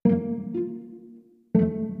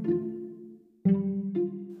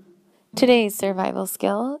Today's survival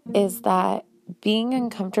skill is that being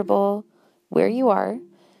uncomfortable where you are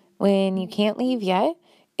when you can't leave yet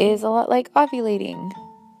is a lot like ovulating.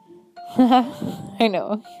 I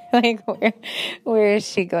know, like where is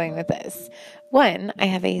she going with this? One, I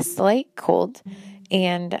have a slight cold,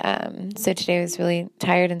 and so today I was really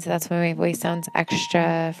tired, and so that's why my voice sounds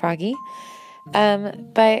extra froggy.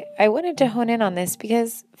 But I wanted to hone in on this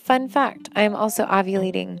because, fun fact, I'm also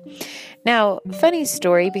ovulating. Now, funny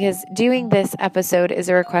story, because doing this episode is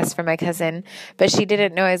a request from my cousin, but she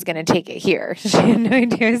didn't know I was going to take it here. She had no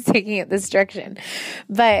idea I was taking it this direction.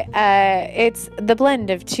 But it's the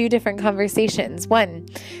blend of two different conversations. One,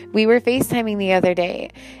 we were FaceTiming the other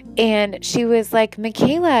day, and she was like,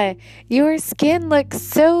 "Michaela, your skin looks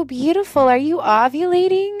so beautiful. Are you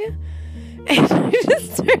ovulating?" And I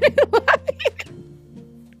just started laughing.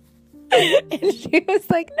 And she was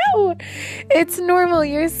like, "No, it's normal.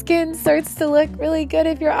 Your skin starts to look really good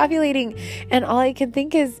if you're ovulating." And all I could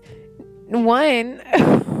think is, one,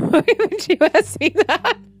 why would you ask me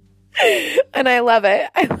that? And I love it.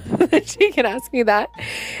 I love that she can ask me that.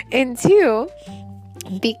 And two,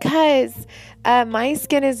 because my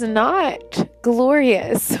skin is not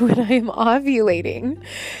glorious when I am ovulating.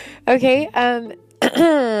 Okay,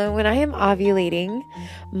 when I am ovulating,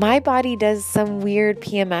 my body does some weird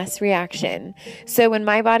PMS reaction. So when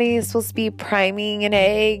my body is supposed to be priming an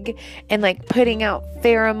egg and like putting out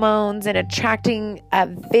pheromones and attracting a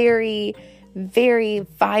very, very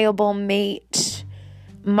viable mate,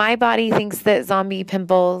 my body thinks that zombie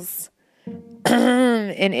pimples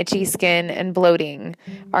and itchy skin and bloating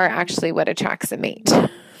are actually what attracts a mate.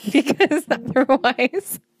 Because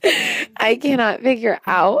otherwise, I cannot figure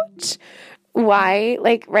out why,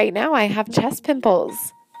 like right now I have chest pimples.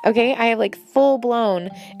 Okay, I have like full blown,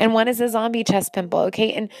 and one is a zombie chest pimple.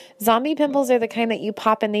 Okay, and zombie pimples are the kind that you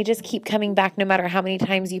pop and they just keep coming back no matter how many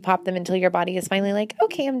times you pop them until your body is finally like,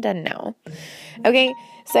 okay, I'm done now. Okay,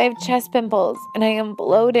 so I have chest pimples and I am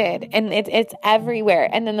bloated and it's everywhere.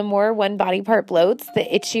 And then the more one body part bloats, the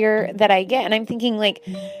itchier that I get. And I'm thinking like,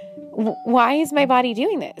 why is my body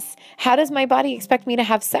doing this? How does my body expect me to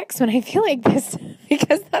have sex when I feel like this?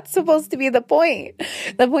 Because that's supposed to be the point.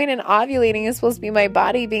 The point in ovulating is supposed to be my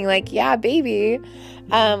body being like, yeah, baby,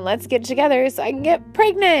 let's get together so I can get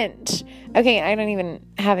pregnant. Okay, I don't even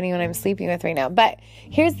have anyone I'm sleeping with right now. But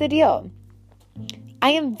here's the deal.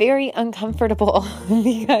 I am very uncomfortable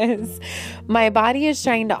because my body is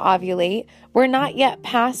trying to ovulate. We're not yet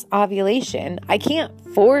past ovulation. I can't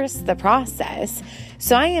force the process.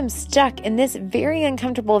 So I am stuck in this very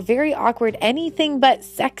uncomfortable, very awkward, anything but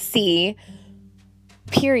sexy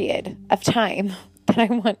period of time that I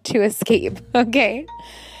want to escape. Okay.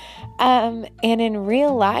 And in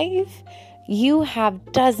real life, you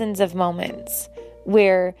have dozens of moments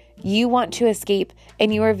where you want to escape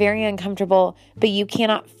and you are very uncomfortable, but you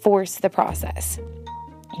cannot force the process.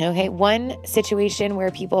 Okay, one situation where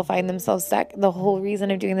people find themselves stuck, the whole reason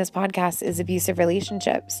of doing this podcast is abusive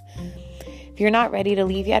relationships. If you're not ready to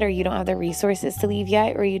leave yet, or you don't have the resources to leave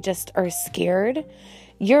yet, or you just are scared,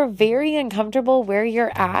 you're very uncomfortable where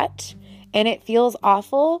you're at and it feels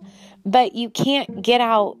awful, but you can't get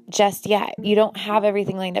out just yet. You don't have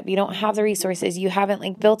everything lined up. You don't have the resources. You haven't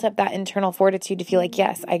like built up that internal fortitude to feel like,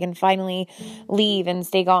 yes, I can finally leave and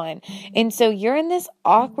stay gone. And so you're in this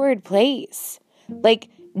awkward place, like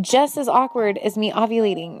just as awkward as me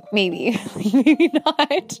ovulating, maybe, maybe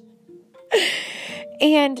not.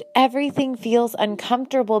 And everything feels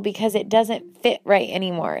uncomfortable because it doesn't fit right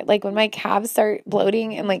anymore. Like when my calves start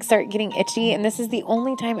bloating and like start getting itchy, and this is the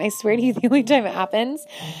only time, I swear to you, the only time it happens,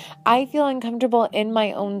 I feel uncomfortable in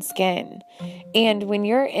my own skin. And when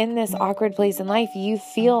you're in this awkward place in life, you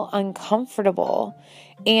feel uncomfortable.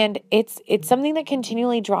 And it's something that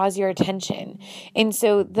continually draws your attention. And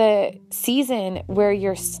so the season where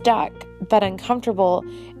you're stuck but uncomfortable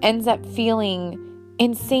ends up feeling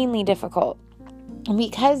insanely difficult.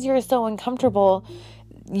 Because you're so uncomfortable,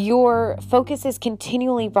 your focus is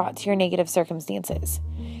continually brought to your negative circumstances.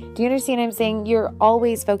 Do you understand what I'm saying? You're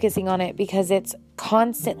always focusing on it because it's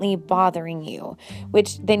constantly bothering you,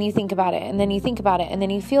 which then you think about it, and then you think about it, and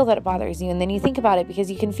then you feel that it bothers you, and then you think about it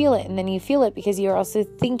because you can feel it, and then you feel it because you're also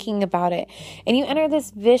thinking about it, and you enter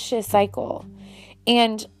this vicious cycle.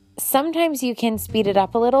 And sometimes you can speed it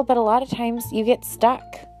up a little, but a lot of times you get stuck.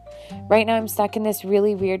 Right now, I'm stuck in this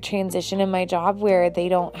really weird transition in my job where they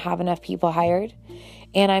don't have enough people hired,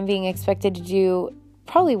 and I'm being expected to do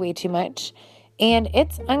probably way too much, and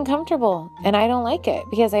it's uncomfortable, and I don't like it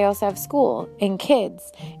because I also have school and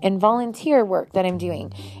kids and volunteer work that I'm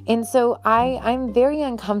doing, and so I'm very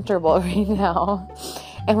uncomfortable right now.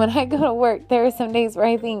 And when I go to work, there are some days where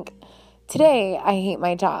I think, today I hate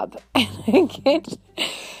my job. And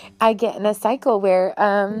I get in a cycle where,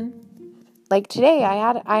 like today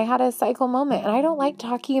I had a cycle moment, and I don't like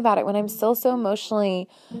talking about it when I'm still so emotionally,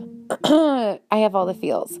 I have all the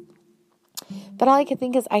feels. But all I could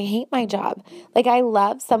think is I hate my job. Like, I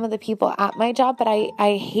love some of the people at my job, but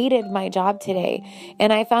I hated my job today.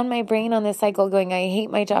 And I found my brain on this cycle going, I hate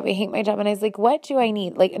my job. I hate my job. And I was like, what do I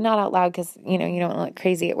need? Like, not out loud because, you don't want to look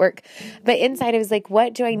crazy at work. But inside I was like,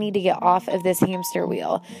 what do I need to get off of this hamster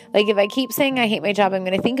wheel? Like, if I keep saying I hate my job, I'm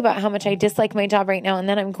going to think about how much I dislike my job right now. And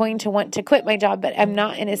then I'm going to want to quit my job, but I'm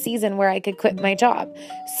not in a season where I could quit my job.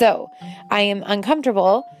 So I am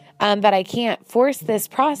uncomfortable. But I can't force this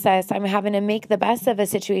process. I'm having to make the best of a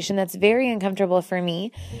situation that's very uncomfortable for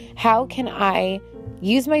me. How can I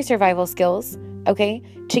use my survival skills, okay,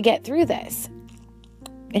 to get through this?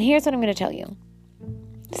 And here's what I'm going to tell you.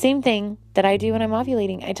 Same thing that I do when I'm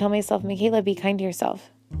ovulating. I tell myself, Michaela, be kind to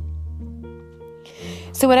yourself.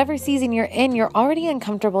 So whatever season you're in, you're already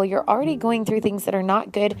uncomfortable. You're already going through things that are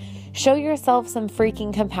not good. Show yourself some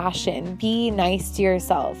freaking compassion. Be nice to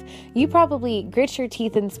yourself. You probably grit your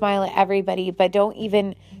teeth and smile at everybody, but don't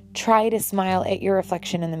even try to smile at your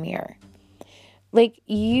reflection in the mirror. Like,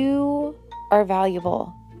 you are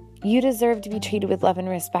valuable. You deserve to be treated with love and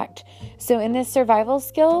respect. So in this survival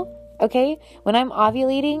skill, okay, when I'm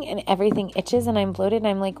ovulating and everything itches and I'm bloated and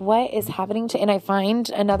I'm like, what is happening and I find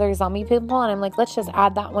another zombie pimple and I'm like, let's just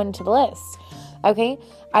add that one to the list. Okay,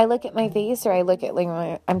 I look at my face, or I look at,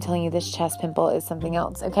 like, I'm telling you, this chest pimple is something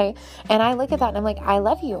else. Okay, and I look at that and I'm like, I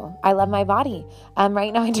love you. I love my body.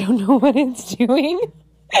 Right now I don't know what it's doing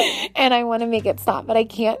and I want to make it stop, but I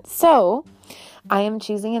can't. So I am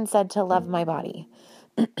choosing instead to love my body.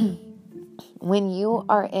 When you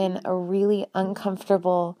are in a really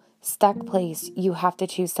uncomfortable, stuck place, you have to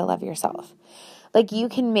choose to love yourself. Like, you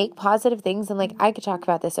can make positive things, and like, I could talk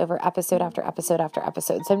about this over episode after episode after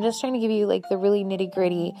episode. So I'm just trying to give you like the really nitty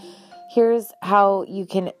gritty. Here's how you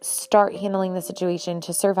can start handling the situation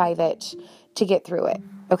to survive it, to get through it.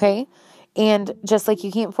 Okay. And just like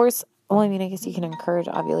you can't force, well, I mean, I guess you can encourage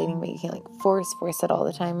ovulating, but you can't like force it all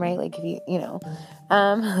the time, right? Like, if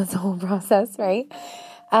that's the whole process, right?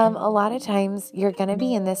 A lot of times you're going to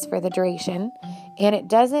be in this for the duration, and it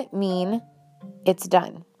doesn't mean it's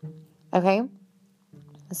done. Okay.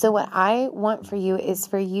 So what I want for you is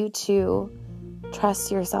for you to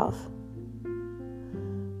trust yourself.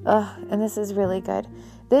 And this is really good.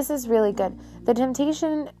 This is really good. The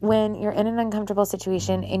temptation when you're in an uncomfortable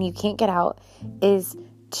situation and you can't get out is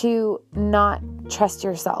to not trust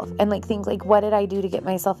yourself and like think like, what did I do to get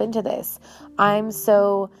myself into this? I'm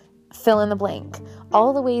so fill in the blank.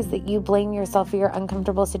 All the ways that you blame yourself for your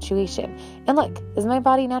uncomfortable situation. And look, is my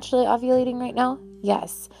body naturally ovulating right now?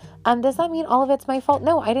 Yes. Does that mean all of it's my fault?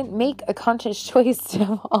 No, I didn't make a conscious choice to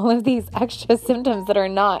have all of these extra symptoms that are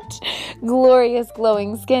not glorious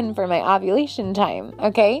glowing skin for my ovulation time,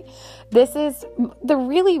 okay? This is the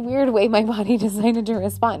really weird way my body decided to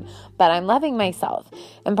respond, but I'm loving myself.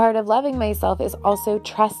 And part of loving myself is also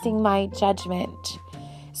trusting my judgment.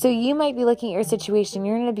 So you might be looking at your situation,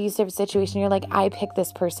 you're in an abusive situation, you're like, I picked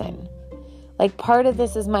this person. Like, part of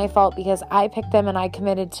this is my fault because I picked them and I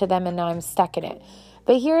committed to them and now I'm stuck in it.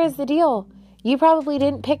 But here is the deal. You probably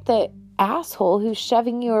didn't pick the asshole who's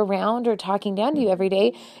shoving you around or talking down to you every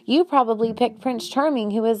day. You probably picked Prince Charming,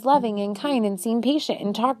 who was loving and kind and seemed patient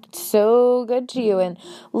and talked so good to you and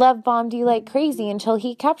love bombed you like crazy until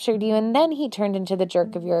he captured you, and then he turned into the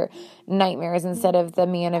jerk of your nightmares instead of the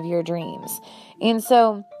man of your dreams. And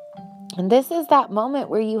so this is that moment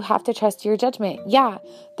where you have to trust your judgment. Yeah,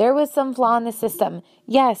 there was some flaw in the system.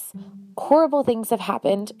 Yes, horrible things have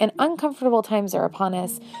happened and uncomfortable times are upon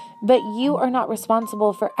us, but you are not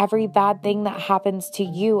responsible for every bad thing that happens to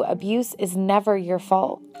you. Abuse is never your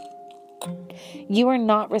fault. You are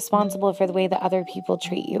not responsible for the way that other people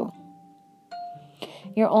treat you.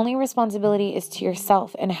 Your only responsibility is to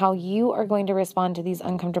yourself and how you are going to respond to these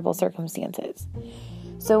uncomfortable circumstances.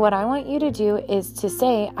 So what I want you to do is to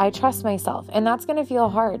say, I trust myself. And that's going to feel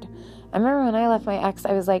hard. I remember when I left my ex,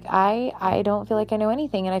 I was like, I don't feel like I know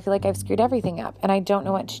anything. And I feel like I've screwed everything up and I don't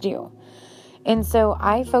know what to do. And so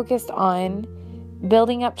I focused on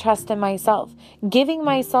building up trust in myself, giving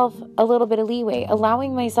myself a little bit of leeway,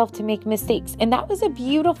 allowing myself to make mistakes. And that was a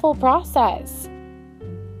beautiful process.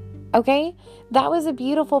 Okay? That was a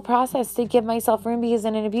beautiful process to give myself room, because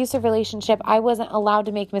in an abusive relationship, I wasn't allowed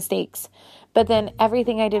to make mistakes. But then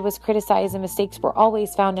everything I did was criticized and mistakes were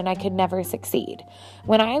always found and I could never succeed.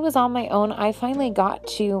 When I was on my own, I finally got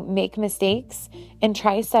to make mistakes and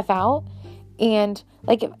try stuff out. And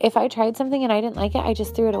like if I tried something and I didn't like it, I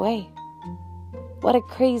just threw it away. What a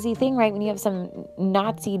crazy thing, right? When you have some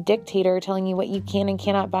Nazi dictator telling you what you can and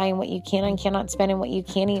cannot buy and what you can and cannot spend and what you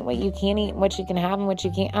can eat, what you can't eat, and what you can have and what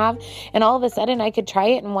you can't have. And all of a sudden I could try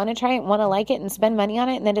it and want to try it and want to like it and spend money on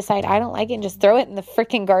it and then decide I don't like it and just throw it in the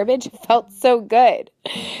freaking garbage. It felt so good.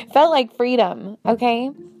 It felt like freedom.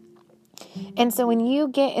 Okay. And so when you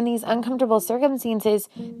get in these uncomfortable circumstances,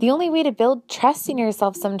 the only way to build trust in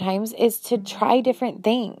yourself sometimes is to try different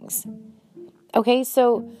things. Okay.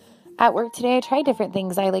 So at work today, I tried different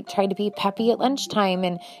things. I tried to be peppy at lunchtime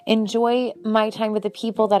and enjoy my time with the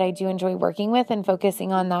people that I do enjoy working with and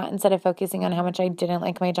focusing on that instead of focusing on how much I didn't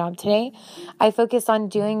like my job today. I focused on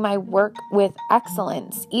doing my work with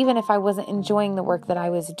excellence, even if I wasn't enjoying the work that I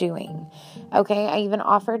was doing. Okay. I even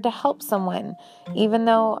offered to help someone, even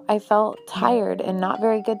though I felt tired and not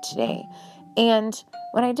very good today. And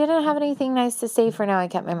when I didn't have anything nice to say for now, I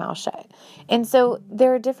kept my mouth shut. And so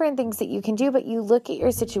there are different things that you can do, but you look at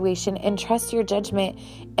your situation and trust your judgment,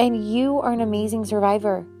 and you are an amazing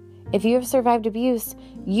survivor. If you have survived abuse,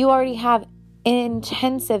 you already have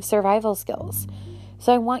intensive survival skills.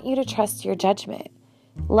 So I want you to trust your judgment.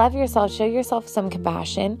 Love yourself, show yourself some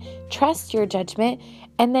compassion, trust your judgment,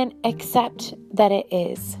 and then accept that it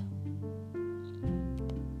is.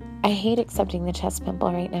 I hate accepting the chest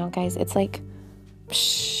pimple right now, guys. It's like,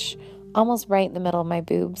 almost right in the middle of my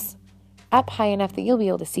boobs, up high enough that you'll be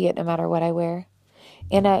able to see it no matter what I wear.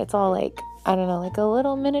 And it's all like, I don't know, like a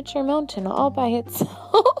little miniature mountain all by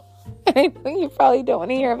itself. I know you probably don't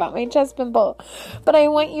want to hear about my chest pimple, but I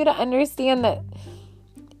want you to understand that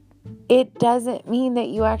it doesn't mean that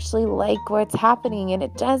you actually like what's happening, and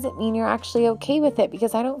it doesn't mean you're actually okay with it,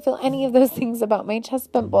 because I don't feel any of those things about my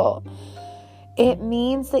chest pimple. It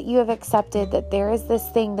means that you have accepted that there is this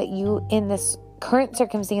thing that you, in this current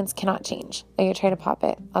circumstance, cannot change. Like, I try to pop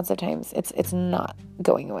it lots of times. It's not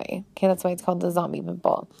going away. Okay, that's why it's called the zombie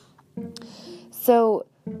pimple. So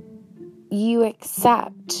you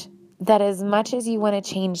accept that as much as you want to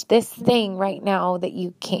change this thing right now, that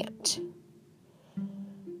you can't.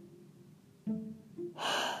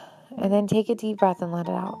 And then take a deep breath and let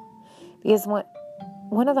it out. Because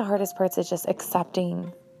one of the hardest parts is just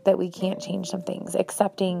accepting that we can't change some things,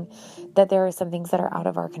 accepting that there are some things that are out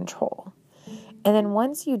of our control. And then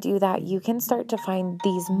once you do that, you can start to find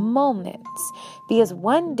these moments, because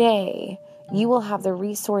one day you will have the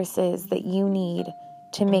resources that you need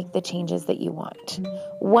to make the changes that you want.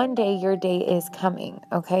 One day your day is coming,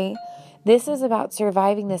 okay? This is about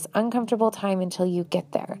surviving this uncomfortable time until you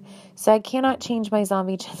get there. So I cannot change my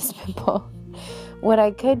zombie chest pimple. What I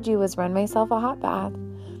could do is run myself a hot bath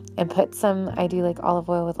and put I do like olive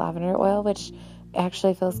oil with lavender oil, which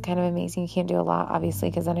actually feels kind of amazing. You can't do a lot, obviously,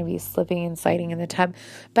 because then I'd be slipping and sliding in the tub.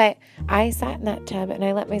 But I sat in that tub and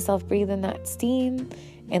I let myself breathe in that steam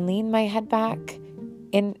and lean my head back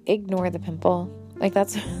and ignore the pimple. Like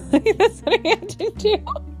that's what I had to do.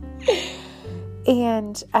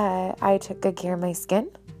 And I took good care of my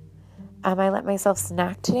skin. I let myself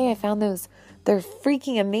snack today. I found those. They're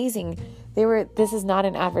freaking amazing. This is not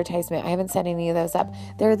an advertisement. I haven't set any of those up.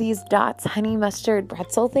 There are these Dots honey mustard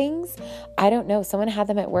pretzel things. I don't know. Someone had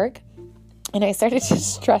them at work and I started to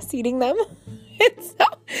stress eating them. And so,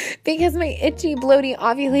 because my itchy, bloaty,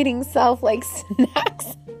 ovulating self likes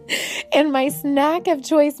snacks, and my snack of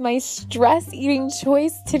choice, my stress eating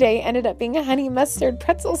choice today ended up being honey mustard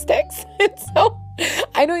pretzel sticks. And so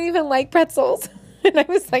I don't even like pretzels. And I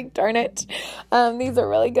was like, darn it. These are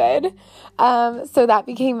really good. So that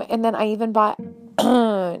became, and then I even bought,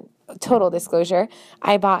 total disclosure,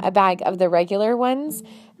 I bought a bag of the regular ones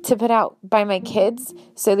to put out by my kids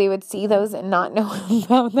so they would see those and not know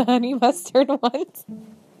about the honey mustard ones.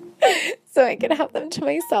 So I could have them to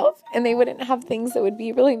myself and they wouldn't have things that would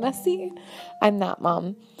be really messy. I'm that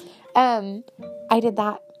mom. I did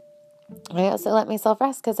that. I also let myself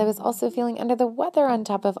rest because I was also feeling under the weather on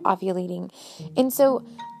top of ovulating. And so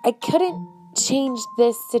I couldn't change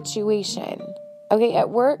this situation. Okay, at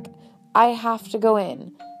work, I have to go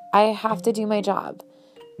in. I have to do my job.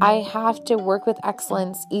 I have to work with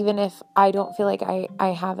excellence, even if I don't feel like I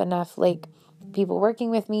have enough like people working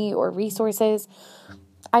with me or resources.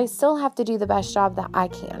 I still have to do the best job that I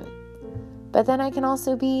can. But then I can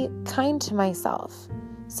also be kind to myself.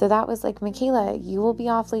 So that was like, Michaela, you will be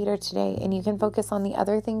off later today and you can focus on the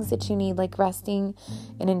other things that you need, like resting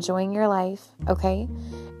and enjoying your life, okay?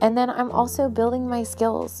 And then I'm also building my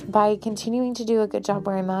skills by continuing to do a good job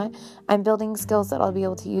where I'm at. I'm building skills that I'll be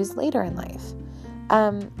able to use later in life.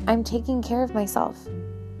 I'm taking care of myself.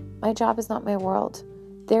 My job is not my world.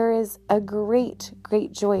 There is a great,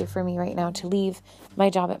 great joy for me right now to leave my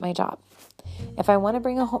job at my job. If I want to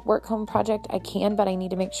bring a work home project, I can, but I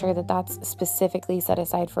need to make sure that that's specifically set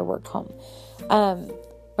aside for work home.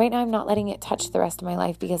 Right now I'm not letting it touch the rest of my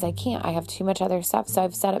life because I can't. I have too much other stuff. So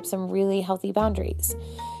I've set up some really healthy boundaries.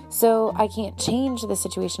 So I can't change the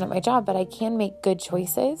situation at my job, but I can make good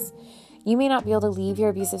choices. You may not be able to leave your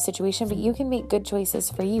abusive situation, but you can make good choices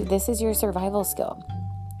for you. This is your survival skill.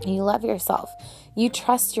 You love yourself. You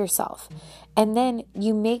trust yourself. And then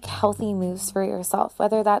you make healthy moves for yourself,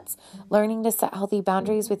 whether that's learning to set healthy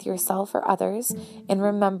boundaries with yourself or others. And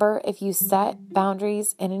remember, if you set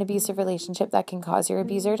boundaries in an abusive relationship, that can cause your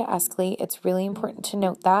abuser to escalate. It's really important to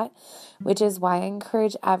note that, which is why I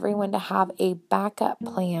encourage everyone to have a backup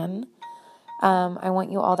plan. I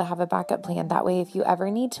want you all to have a backup plan. That way, if you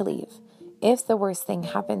ever need to leave, if the worst thing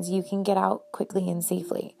happens, you can get out quickly and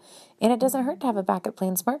safely. And it doesn't hurt to have a backup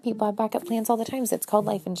plan. Smart people have backup plans all the time. So it's called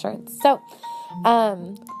life insurance. So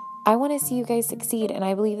I want to see you guys succeed, and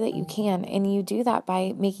I believe that you can. And you do that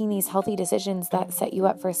by making these healthy decisions that set you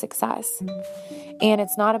up for success. And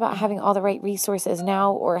it's not about having all the right resources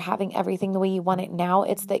now or having everything the way you want it now.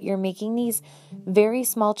 It's that you're making these very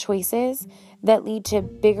small choices that lead to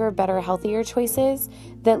bigger, better, healthier choices,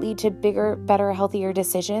 that lead to bigger, better, healthier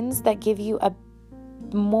decisions that give you a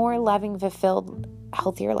more loving, fulfilled,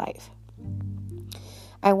 healthier life.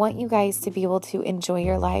 I want you guys to be able to enjoy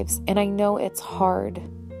your lives. And I know it's hard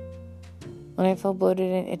when I feel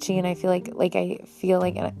bloated and itchy and I feel like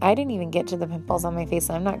and I didn't even get to the pimples on my face,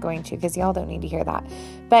 and I'm not going to because y'all don't need to hear that.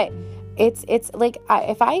 But it's like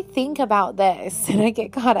if I think about this and I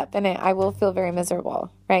get caught up in it, I will feel very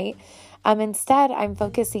miserable, right? Instead, I'm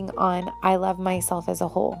focusing on I love myself as a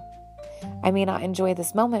whole. I may not enjoy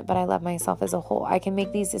this moment, but I love myself as a whole. I can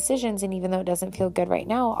make these decisions, and even though it doesn't feel good right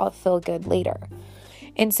now, I'll feel good later.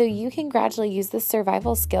 And so you can gradually use this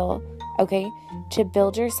survival skill, okay, to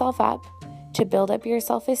build yourself up, to build up your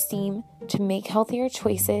self-esteem, to make healthier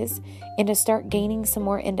choices, and to start gaining some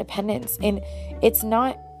more independence. And it's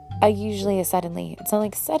not usually a suddenly. It's not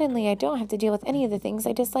like suddenly I don't have to deal with any of the things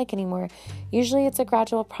I dislike anymore. Usually it's a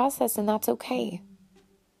gradual process, and that's okay.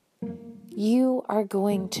 You are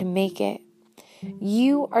going to make it.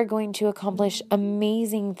 You are going to accomplish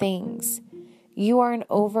amazing things. You are an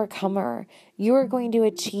overcomer. You are going to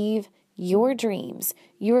achieve your dreams.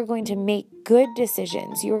 You are going to make good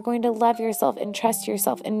decisions. You are going to love yourself and trust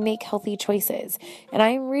yourself and make healthy choices. And I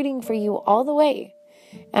am rooting for you all the way.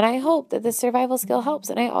 And I hope that this survival skill helps.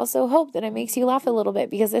 And I also hope that it makes you laugh a little bit,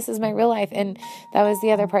 because this is my real life. And that was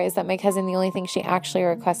the other part, is that my cousin, the only thing she actually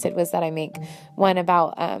requested was that I make one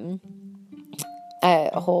about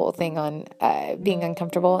a whole thing on being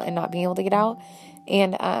uncomfortable and not being able to get out.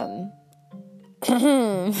 And I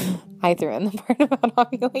threw in the part about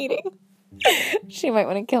ovulating. She might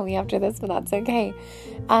want to kill me after this, but that's okay.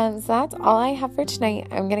 So that's all I have for tonight.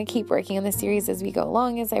 I'm going to keep working on the series as we go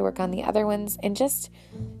along, as I work on the other ones. And just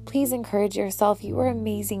please encourage yourself. You are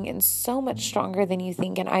amazing and so much stronger than you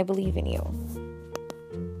think, and I believe in you.